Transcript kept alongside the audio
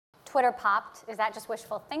Twitter popped. Is that just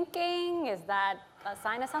wishful thinking? Is that a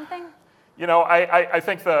sign of something? You know, I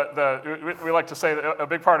think we like to say that a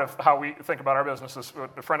big part of how we think about our business is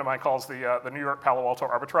what a friend of mine calls the New York Palo Alto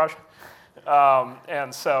arbitrage.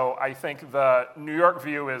 And so I think the New York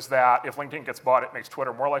view is that if LinkedIn gets bought, it makes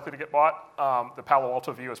Twitter more likely to get bought. The Palo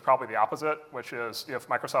Alto view is probably the opposite, which is if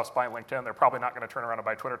Microsoft's buying LinkedIn, they're probably not going to turn around and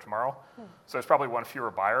buy Twitter tomorrow. So there's probably one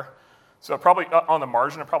fewer buyer. So probably on the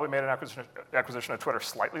margin, it probably made an acquisition of Twitter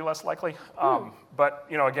slightly less likely. But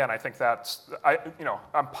you know, again, I think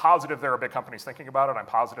I'm positive there are big companies thinking about it. I'm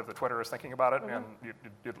positive that Twitter is thinking about it, and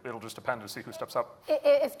it'll just depend to see who steps up.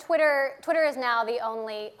 If Twitter is now the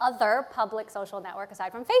only other public social network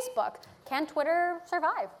aside from Facebook, can Twitter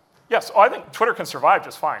survive? Yes, I think Twitter can survive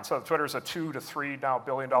just fine. So Twitter is a $2 to $3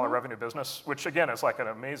 billion revenue business, which again is like an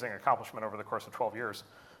amazing accomplishment over the course of 12 years,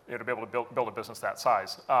 to be able to build a business that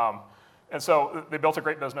size. And so they built a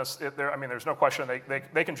great business. There's no question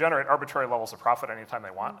they can generate arbitrary levels of profit anytime they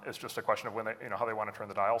want. It's just a question of when how they want to turn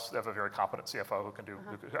the dials. They have a very competent CFO who can do,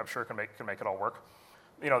 who I'm sure can make it all work.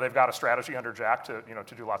 They've got a strategy under Jack to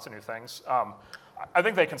do lots of new things. I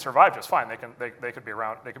think they can survive just fine. They could be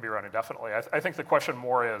around. They could be around indefinitely. I think the question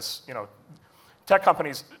more is, tech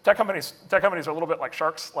companies are a little bit like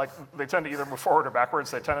sharks. Like they tend to either move forward or backwards.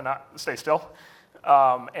 They tend to not stay still.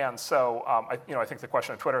 And so I think the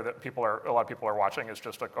question of Twitter that a lot of people are watching is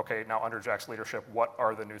just like, okay, now under Jack's leadership, what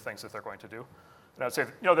are the new things that they're going to do? And I'd say,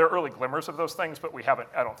 there are early glimmers of those things, but we haven't,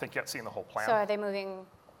 I don't think, yet seen the whole plan. So are they moving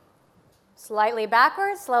slightly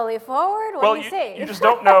backwards, slowly forward? What do you see? You just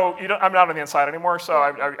don't know. I'm not on the inside anymore, so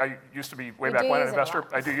I used to be way back when an investor.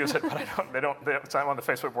 I do use it, but I'm on the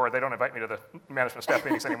Facebook board. They don't invite me to the management staff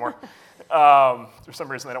meetings anymore. For some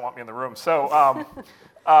reason, they don't want me in the room. So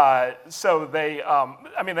they,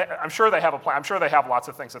 I'm sure they have a plan. I'm sure they have lots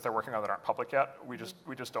of things that they're working on that aren't public yet. We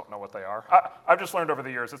just don't know what they are. I've just learned over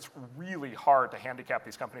the years it's really hard to handicap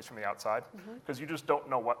these companies from the outside because you just don't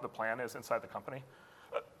know what the plan is inside the company.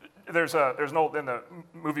 There's an old, in the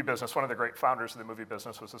movie business, one of the great founders of the movie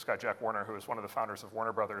business was this guy, Jack Warner, who was one of the founders of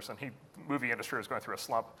Warner Brothers, and movie industry was going through a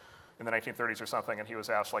slump in the 1930s or something, and he was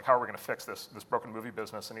asked, like, how are we going to fix this broken movie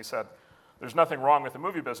business? And he said, there's nothing wrong with the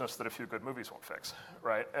movie business that a few good movies won't fix,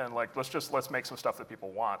 right? And like, let's make some stuff that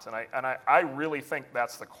people want. And I really think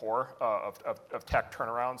that's the core of tech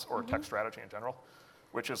turnarounds or tech strategy in general,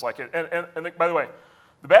 which is like, and by the way,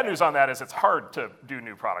 the bad news on that is it's hard to do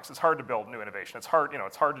new products. It's hard to build new innovation. It's hard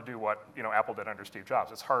to do what Apple did under Steve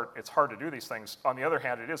Jobs. It's hard to do these things. On the other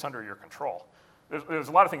hand, it is under your control. There's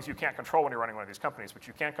a lot of things you can't control when you're running one of these companies, but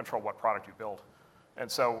you can control what product you build.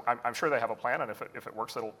 And so I'm sure they have a plan, and if it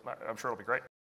works, I'm sure it'll be great.